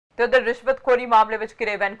ਤੇ ਉਧਰ ਰਿਸ਼ਵਤਖੋਰੀ ਮਾਮਲੇ ਵਿੱਚ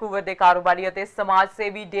ਘਿਰੇ ਵੈਨਕੂਵਰ ਦੇ ਕਾਰੋਬਾਰੀ ਅਤੇ ਸਮਾਜ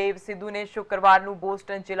ਸੇਵੀ ਡੇਵ ਸਿੱਧੂ ਨੇ ਸ਼ੁੱਕਰਵਾਰ ਨੂੰ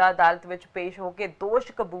ਬੋਸਟਨ ਜ਼ਿਲ੍ਹਾ ਅਦਾਲਤ ਵਿੱਚ ਪੇਸ਼ ਹੋ ਕੇ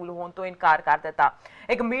ਦੋਸ਼ ਕਬੂਲ ਹੋਣ ਤੋਂ ਇਨਕਾਰ ਕਰ ਦਿੱਤਾ।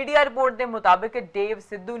 ਇੱਕ ਮੀਡੀਆ ਰਿਪੋਰਟ ਦੇ ਮੁਤਾਬਕ ਡੇਵ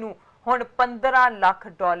ਸਿੱਧੂ ਨੂੰ ਹੁਣ 15 ਲੱਖ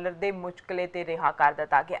ਡਾਲਰ ਦੇ ਮੁਚਕਲੇ ਤੇ ਰਿਹਾ ਕਰ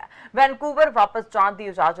ਦਿੱਤਾ ਗਿਆ। ਵੈਨਕੂਵਰ ਵਾਪਸ ਜਾਣ ਦੀ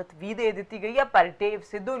ਇਜਾਜ਼ਤ ਵੀ ਦੇ ਦਿੱਤੀ ਗਈ ਹੈ, ਪਰ ਡੇਵ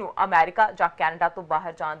ਸਿੱਧੂ ਨੂੰ ਅਮਰੀਕਾ ਜਾਂ ਕੈਨੇਡਾ ਤੋਂ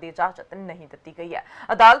ਬਾਹਰ ਜਾਣ ਦੀ ਇਜਾਜ਼ਤ ਨਹੀਂ ਦਿੱਤੀ ਗਈ ਹੈ।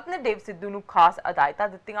 ਅਦਾਲਤ ਨੇ ਡੇਵ ਸਿੱਧੂ ਨੂੰ ਖਾਸ ਹਦਾਇਤਾਂ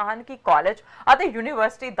ਦਿੱਤੀਆਂ ਹਨ ਕਿ ਕਾਲਜ ਅਤੇ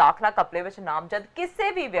ਯੂਨੀਵਰਸਿਟੀ ਦਾਖਲਾ ਘਪਲੇ ਵਿੱਚ ਨਾਮਜ਼ਦ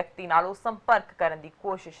ਕਿਸੇ ਵੀ ਵਿਅਕਤੀ ਨਾਲ ਉਹ ਸੰਪਰਕ ਕਰਨ ਦੀ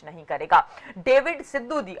ਕੋਸ਼ਿਸ਼ ਨਹੀਂ ਕਰੇਗਾ। ਡੇਵਿਡ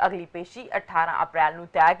ਸਿੱਧੂ ਦੀ ਅਗਲੀ ਪੇਸ਼ੀ 18 ਅਪ੍ਰੈਲ ਨੂੰ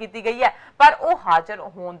ਤੈਅ ਕੀਤੀ ਗਈ ਹੈ, ਪਰ ਉਹ ਹਾਜ਼ਰ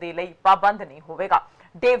ਹੋਣ ਦੇ ਲਈ ਪਾਬੰਦ ਨਹੀਂ ਹੋਵੇਗਾ।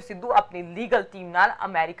 ਡੇਵ ਸਿੱਧੂ ਆਪਣੀ ਲੀਗਲ ਟੀਮ ਨਾਲ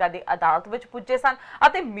ਅਮਰੀਕਾ ਦੇ ਅਦਾਲਤ ਵਿੱਚ ਪੁੱਜੇ ਸਨ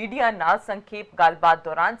ਅਤੇ ਮੀਡੀਆ ਨਾਲ ਸੰਖੇਪ ਗੱਲਬਾਤ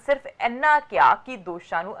ਦੌਰਾਨ ਸਿਰਫ ਇੰਨਾ ਕਿਹਾ ਕਿ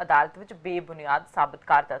ਦੋਸ਼ਾਂ ਨੂੰ ਅਦਾਲਤ ਵਿੱਚ ਬੇਬੁਨਿਆਦ ਸਾਬਤ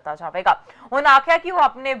ਕਰ ਦਿੱਤਾ ਜਾਵੇਗਾ। ਉਹਨਾਂ ਆਖਿਆ ਕਿ ਉਹ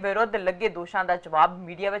ਆਪਣੇ ਵਿਰੁੱਧ ਲੱਗੇ ਦੋਸ਼ਾਂ ਦਾ ਜਵਾਬ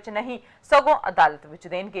ਮੀਡੀਆ ਵਿੱਚ ਨਹੀਂ ਸਗੋਂ ਅਦਾਲਤ ਵਿੱਚ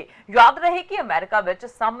ਦੇਣਗੇ। ਯਾਦ ਰਹੇ ਕਿ ਅਮਰੀਕਾ ਵਿੱਚ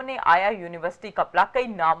ਸਾਹਮਣੇ ਆਇਆ ਯੂਨੀਵਰਸਿਟੀ ਘਪਲਾ ਕਈ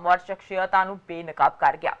ਨਾਮਵਰ ਸ਼ਖਸੀਅਤਾਂ ਨੂੰ ਬੇਨਕਾਬ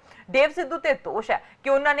ਕਰ ਗਿਆ। ਡੇਵ ਸਿੱਧੂ ਤੇ ਦੋਸ਼ ਹੈ ਕਿ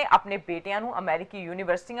ਉਹਨਾਂ ਨੇ ਆਪਣੇ ਬੇਟਿਆਂ ਨੂੰ ਅਮਰੀਕੀ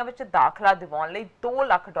ਯੂਨੀਵਰਸਿਟੀਆਂ ਵਿੱਚ ਦਾਖਲਾ ਦਿਵਾਉਣ ਲਈ 2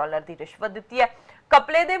 ਲੱਖ ਡਾਲਰ ਦੀ ਰਿਸ਼ਵਤ ਦਿੱਤੀ ਹੈ।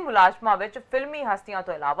 ਘਪਲੇ ਦੇ ਮੁਲਾਜ਼ਮਾਂ ਵਿੱਚ ਫਿਲਮੀ ਹਸਤੀਆਂ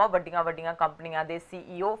ਤੋਂ ਇਲਾਵਾ ਵੱਡੀਆਂ ਕੰਪਨੀਆਂ ਦੇ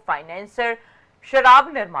CEO, ਫਾਈਨੈਂਸਰ, ਸ਼ਰਾਬ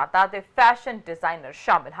ਨਿਰਮਾਤਾ ਤੇ ਫੈਸ਼ਨ ਡਿਜ਼ਾਈਨਰ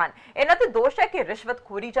ਸ਼ਾਮਿਲ ਹਨ। ਇਹਨਾਂ ਤੇ ਦੋਸ਼ ਹੈ ਕਿ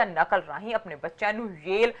ਰਿਸ਼ਵਤਖੋਰੀ ਜਾਂ ਨਕਲ ਰਾਹੀਂ ਆਪਣੇ ਬੱਚਿਆਂ ਨੂੰ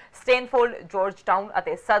ਯੇਲ, ਸਟੈਨਫੋਰਡ, ਜਾਰਜਟਾਊਨ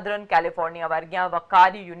ਅਤੇ ਸਦਰਨ ਕੈਲੀਫੋਰਨੀਆ ਵਰਗੀਆਂ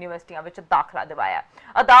ਵੱਕਾਰੀ ਯੂਨੀਵਰਸਿਟੀਆਂ ਵਿੱਚ ਦਾਖਲਾ ਦਿਵਾਇਆ।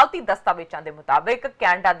 ਅਦਾਲਤੀ ਦਸਤਾਵੇਜ਼ਾਂ ਦੇ ਮੁਤਾਬਕ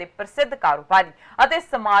ਕੈਨੇਡਾ ਦੇ ਪ੍ਰਸਿੱਧ ਕਾਰੋਬਾਰੀ ਅਤੇ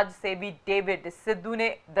ਸਮਾਜ ਸੇਵੀ ਡੇਵਿਡ ਸਿੱਧੂ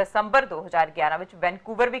ਨੇ ਦਸੰਬਰ 2011 ਵਿੱਚ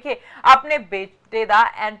ਵੈਨਕੂਵਰ ਵਿਖੇ ਆਪਣੇ ਬੇਟੇ ਦਾ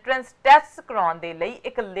ਐਂਟਰੈਂਸ ਟੈਸਟ ਕਰਾਉਣ ਦੇ ਲਈ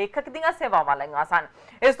ਇੱਕ ਲੇਖਕ ਦੀਆਂ ਸੇਵਾਵਾਂ ਲਈਆਂ ਸਨ।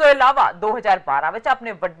 ਇਸ ਤੋਂ ਇਲਾਵਾ 2012 ਵਿੱਚ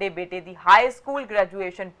ਆਪਣੇ ਵੱਡੇ ਬੇਟੇ ਦੀ ਹਾਈ ਸਕੂਲ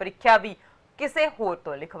ਗ੍ਰੈਜੂਏਸ਼ਨ ਪ੍ਰੀਖਿਆ ਵੀ ਕਿਸੇ ਹੋਰ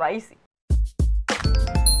ਤੋਂ ਲਿਖਵਾਈ ਸੀ।